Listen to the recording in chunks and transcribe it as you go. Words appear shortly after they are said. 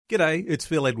G'day, it's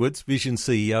Phil Edwards, Vision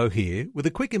CEO here, with a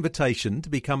quick invitation to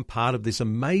become part of this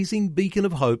amazing beacon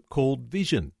of hope called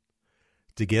Vision.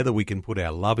 Together we can put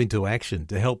our love into action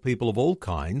to help people of all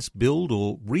kinds build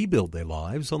or rebuild their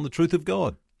lives on the truth of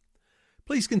God.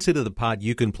 Please consider the part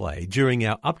you can play during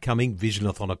our upcoming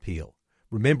Visionathon appeal,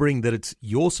 remembering that it's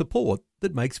your support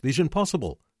that makes Vision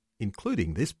possible,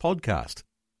 including this podcast.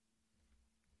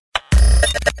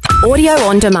 Audio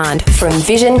on demand from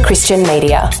Vision Christian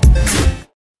Media.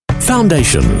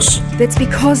 Foundations. That's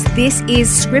because this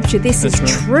is Scripture. This is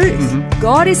truth. Mm-hmm.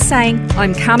 God is saying,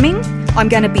 I'm coming, I'm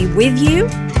going to be with you.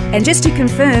 And just to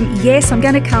confirm, yes, I'm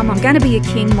going to come, I'm going to be a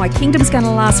king, my kingdom's going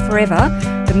to last forever.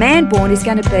 The man born is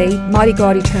going to be mighty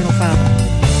God, eternal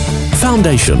Father.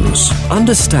 Foundations.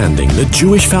 Understanding the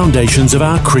Jewish foundations of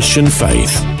our Christian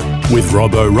faith. With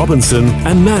Robbo Robinson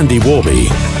and Mandy Warby.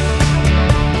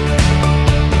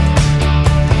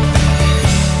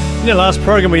 In our last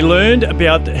program, we learned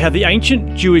about how the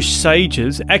ancient Jewish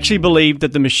sages actually believed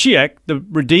that the Mashiach, the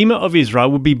Redeemer of Israel,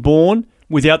 would be born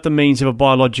without the means of a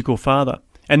biological father,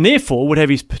 and therefore would have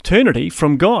his paternity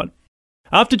from God.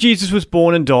 After Jesus was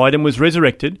born and died and was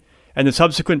resurrected, and the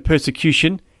subsequent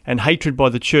persecution and hatred by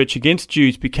the church against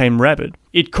Jews became rabid,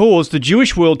 it caused the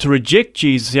Jewish world to reject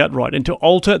Jesus outright and to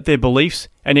alter their beliefs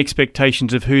and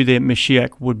expectations of who their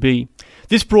Mashiach would be.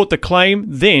 This brought the claim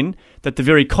then that the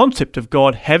very concept of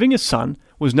God having a son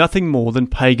was nothing more than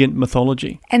pagan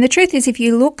mythology. And the truth is, if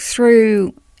you look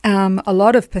through a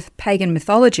lot of pagan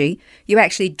mythology, you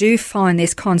actually do find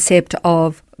this concept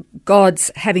of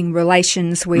gods having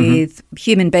relations with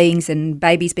human beings and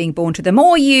babies being born to them.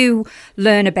 Or you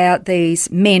learn about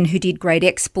these men who did great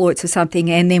exploits or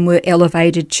something and then were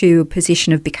elevated to a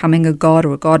position of becoming a god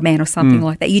or a god-man or something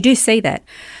like that. You do see that.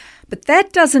 But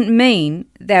that doesn't mean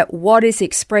that what is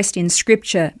expressed in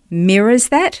Scripture mirrors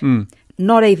that,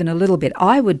 not even a little bit.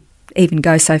 I would even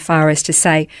go so far as to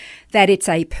say that it's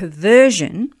a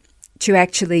perversion to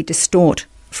actually distort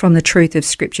from the truth of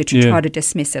Scripture, to try to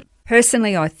dismiss it.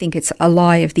 Personally, I think it's a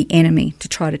lie of the enemy to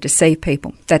try to deceive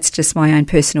people. That's just my own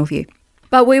personal view.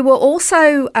 But we were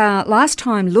also last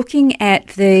time looking at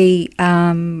the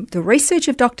research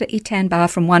of Dr. Eitan Bar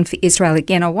from One for Israel.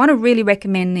 Again, I want to really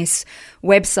recommend this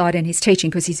website and his teaching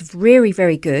because he's very,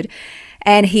 very good.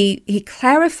 And he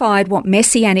clarified what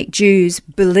Messianic Jews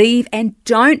believe and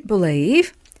don't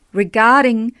believe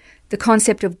regarding the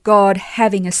concept of God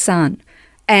having a son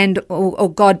and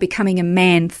or God becoming a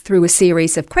man through a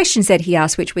series of questions that he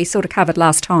asked, which we sort of covered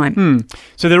last time.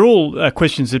 So they're all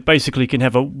questions that basically can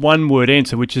have a one-word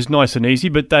answer, which is nice and easy,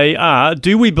 but they are,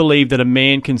 do we believe that a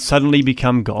man can suddenly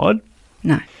become God?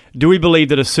 No. Do we believe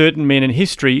that a certain man in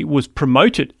history was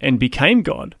promoted and became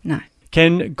God? No.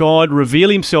 Can God reveal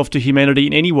himself to humanity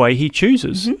in any way he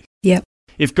chooses? Yep.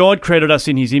 If God created us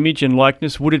in his image and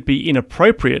likeness, would it be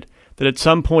inappropriate that at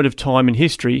some point of time in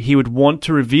history he would want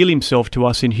to reveal himself to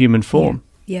us in human form?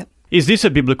 Yep. Is this a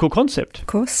biblical concept? Of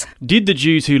course. Did the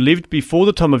Jews who lived before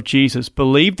the time of Jesus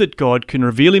believe that God can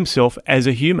reveal himself as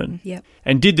a human? Yep.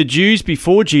 And did the Jews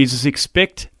before Jesus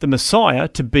expect the Messiah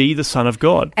to be the Son of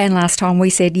God? And last time we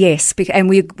said yes, and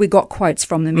we got quotes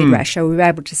from the Midrash, so we were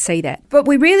able to see that. But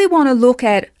we really want to look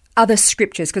at other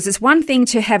scriptures, because it's one thing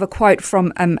to have a quote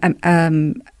from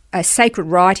a sacred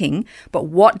writing, but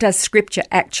what does Scripture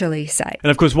actually say?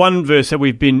 And of course, one verse that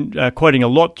we've been quoting a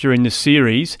lot during this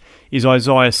series is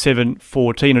Isaiah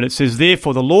 7:14, and it says,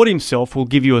 "Therefore the Lord himself will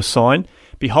give you a sign.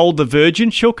 Behold, the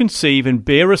virgin shall conceive and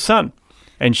bear a son,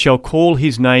 and shall call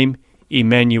his name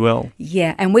Emmanuel."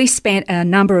 Yeah, and we spent a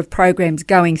number of programs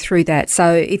going through that.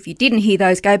 So if you didn't hear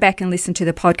those, go back and listen to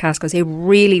the podcast because they're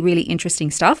really, really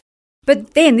interesting stuff.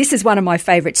 But then this is one of my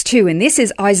favourites too, and this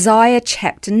is Isaiah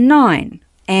chapter 9.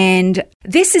 And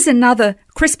this is another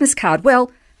Christmas card.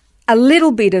 Well, a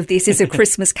little bit of this is a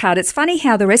Christmas card. It's funny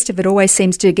how the rest of it always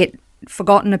seems to get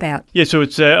forgotten about. Yeah, so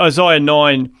it's Isaiah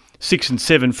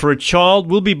 9:6-7. "For a child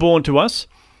will be born to us,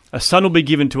 a son will be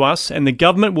given to us, and the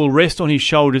government will rest on his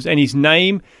shoulders, and his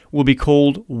name will be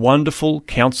called Wonderful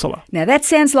Counselor." Now, that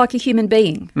sounds like a human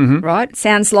being, right?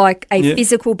 Sounds like a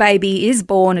physical baby is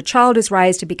born, a child is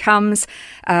raised, it becomes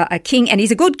a king, and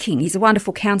he's a good king. He's a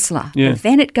wonderful counselor. Yeah. But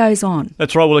then it goes on.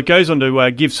 That's right. Well, it goes on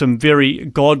to give some very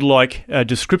godlike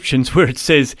descriptions where it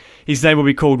says his name will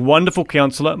be called Wonderful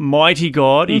Counselor, Mighty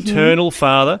God, Eternal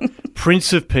Father,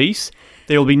 Prince of Peace.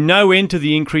 There will be no end to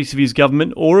the increase of his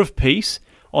government or of peace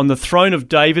on the throne of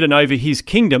David and over his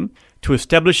kingdom, to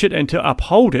establish it and to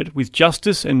uphold it with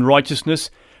justice and righteousness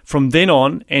from then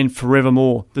on and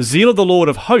forevermore. The zeal of the Lord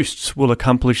of hosts will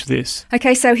accomplish this.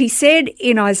 Okay, so he said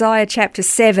in Isaiah chapter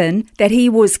 7 that he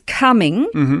was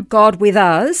coming, God with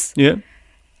us. Yeah.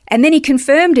 And then he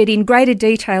confirmed it in greater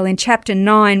detail in chapter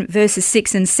 9, verses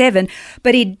 6 and 7.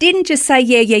 But he didn't just say,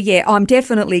 yeah, I'm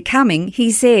definitely coming.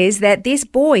 He says that this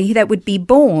boy that would be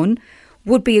born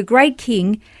would be a great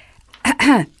king,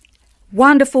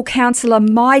 wonderful counselor,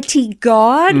 mighty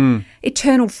God,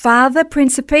 eternal Father,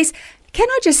 Prince of Peace. Can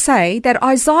I just say that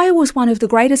Isaiah was one of the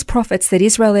greatest prophets that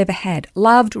Israel ever had?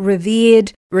 Loved,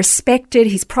 revered, respected.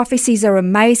 His prophecies are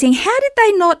amazing. How did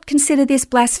they not consider this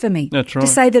blasphemy? That's right. To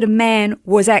say that a man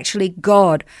was actually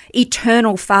God,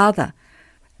 eternal Father.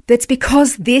 That's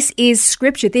because this is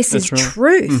Scripture. This is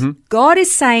truth. God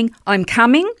is saying, I'm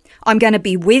coming. I'm going to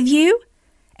be with you.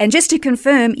 And just to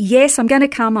confirm, yes, I'm going to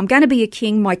come. I'm going to be a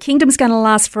king. My kingdom's going to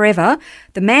last forever.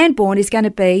 The man born is going to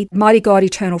be mighty God,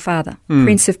 eternal Father,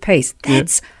 Prince of Peace.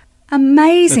 That's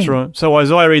amazing. That's right. So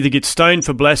Isaiah either gets stoned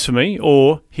for blasphemy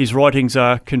or his writings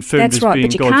are confirmed as being God's word.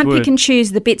 But you can't pick and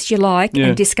choose the bits you like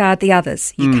and discard the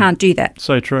others. You can't do that.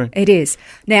 So true. It is.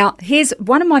 Now, here's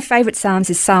one of my favourite Psalms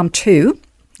is Psalm 2.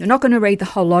 I'm not going to read the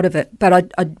whole lot of it,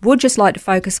 but I would just like to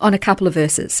focus on a couple of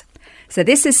verses. So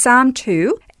this is Psalm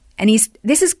 2. And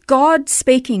this is God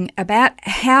speaking about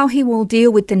how he will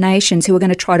deal with the nations who are going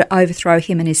to try to overthrow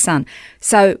him and his son.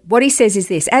 So what he says is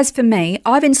this: as for me,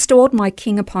 I've installed my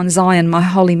king upon Zion, my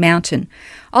holy mountain.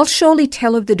 I'll surely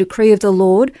tell of the decree of the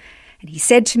Lord. And he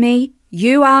said to me,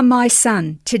 you are my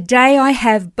son. Today I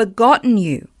have begotten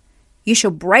you. You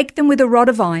shall break them with a rod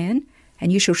of iron,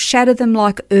 and you shall shatter them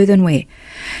like earthenware.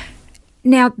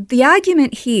 Now, the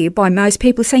argument here by most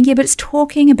people is saying, yeah, but it's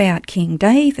talking about King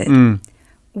David.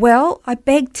 Well, I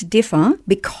beg to differ,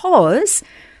 because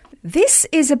this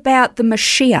is about the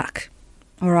Mashiach,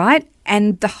 all right,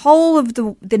 and the whole of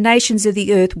the nations of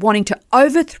the earth wanting to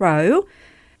overthrow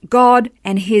God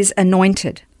and his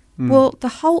anointed. Well, the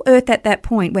whole earth at that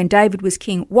point, when David was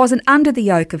king, wasn't under the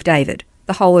yoke of David.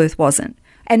 The whole earth wasn't.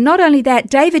 And not only that,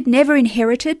 David never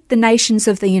inherited the nations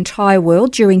of the entire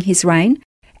world during his reign.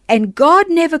 And God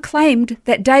never claimed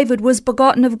that David was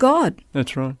begotten of God.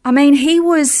 That's right. I mean,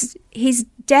 his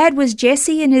dad was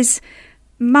Jesse and his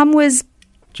mum was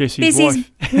Jesse's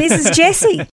wife. Mrs.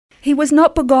 Jesse. He was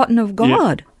not begotten of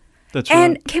God. Yeah, that's right.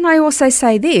 And can I also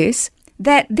say this,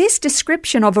 that this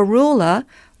description of a ruler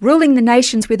ruling the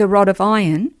nations with a rod of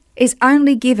iron is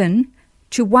only given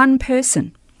to one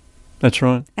person. That's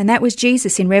right. And that was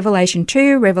Jesus in Revelation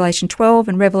 2, Revelation 12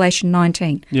 and Revelation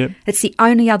 19. Yep. It's the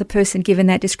only other person given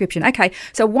that description. Okay,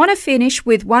 so I want to finish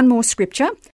with one more scripture.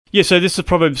 Yeah, so this is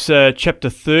Proverbs chapter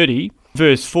 30,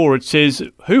 verse 4. It says,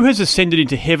 who has ascended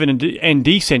into heaven and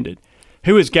descended?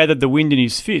 Who has gathered the wind in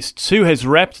his fists? Who has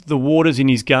wrapped the waters in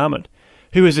his garment?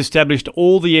 Who has established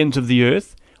all the ends of the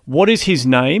earth? What is his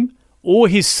name or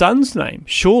his son's name?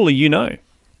 Surely you know.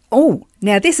 Oh,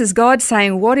 now this is God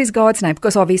saying, what is God's name?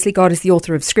 Because obviously God is the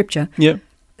author of Scripture. Yeah.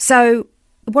 So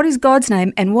what is God's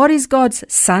name and what is God's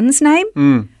son's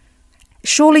name?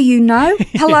 Surely you know.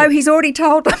 Hello, he's already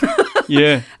told them.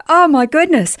 Yeah. Oh, my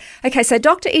goodness. Okay, so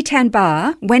Dr. Itan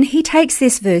Bar, when he takes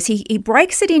this verse, he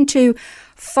breaks it into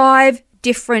 5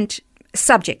 different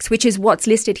subjects, which is what's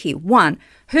listed here. 1,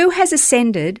 who has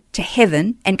ascended to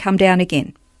heaven and come down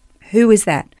again? Who is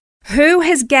that? Who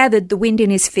has gathered the wind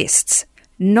in his fists?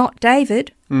 Not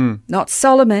David, not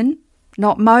Solomon,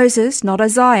 not Moses, not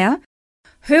Isaiah.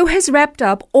 Who has wrapped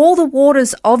up all the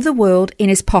waters of the world in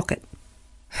his pocket?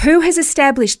 Who has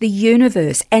established the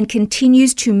universe and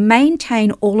continues to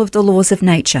maintain all of the laws of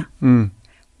nature?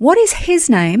 What is his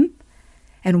name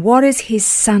and what is his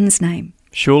son's name?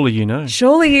 Surely you know.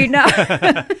 Surely you know.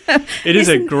 It is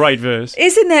a great verse.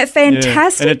 Isn't that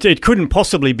fantastic? Yeah. And it couldn't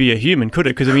possibly be a human, could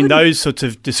it? Because, I mean, those sorts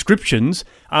of descriptions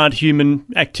aren't human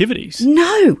activities.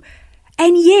 No.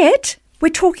 And yet, we're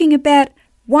talking about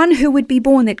one who would be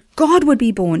born, that God would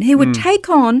be born, who would take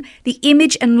on the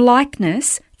image and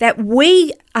likeness that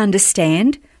we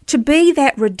understand to be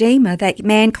that Redeemer that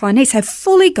mankind needs. So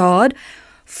fully God,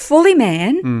 fully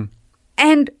man,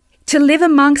 and to live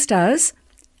amongst us,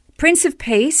 Prince of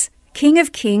Peace, King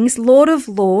of Kings, Lord of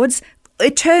Lords,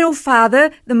 Eternal Father,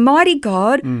 the Mighty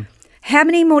God. How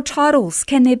many more titles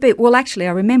can there be? Well, actually,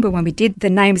 I remember when we did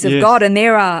the names of God, and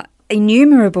there are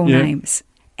innumerable names.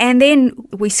 And then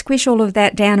we squish all of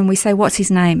that down and we say, what's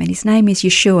his name? And his name is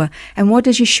Yeshua. And what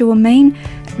does Yeshua mean?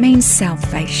 It means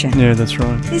salvation. Yeah, that's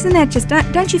right. Isn't that just,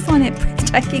 don't you find that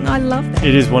breathtaking? I love that.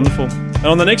 It is wonderful. And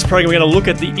on the next program, we're going to look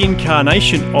at the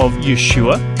incarnation of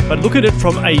Yeshua, but look at it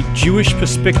from a Jewish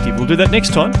perspective. We'll do that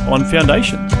next time on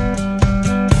Foundations.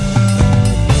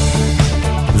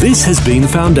 This has been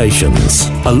Foundations,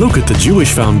 a look at the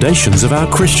Jewish foundations of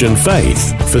our Christian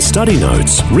faith. For study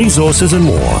notes, resources and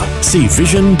more, see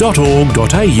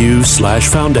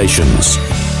vision.org.au/foundations.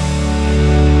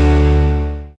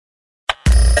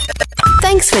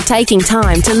 for taking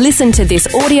time to listen to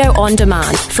this audio on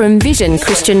demand from Vision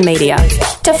Christian Media.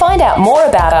 To find out more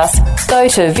about us, go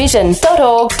to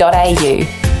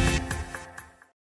vision.org.au.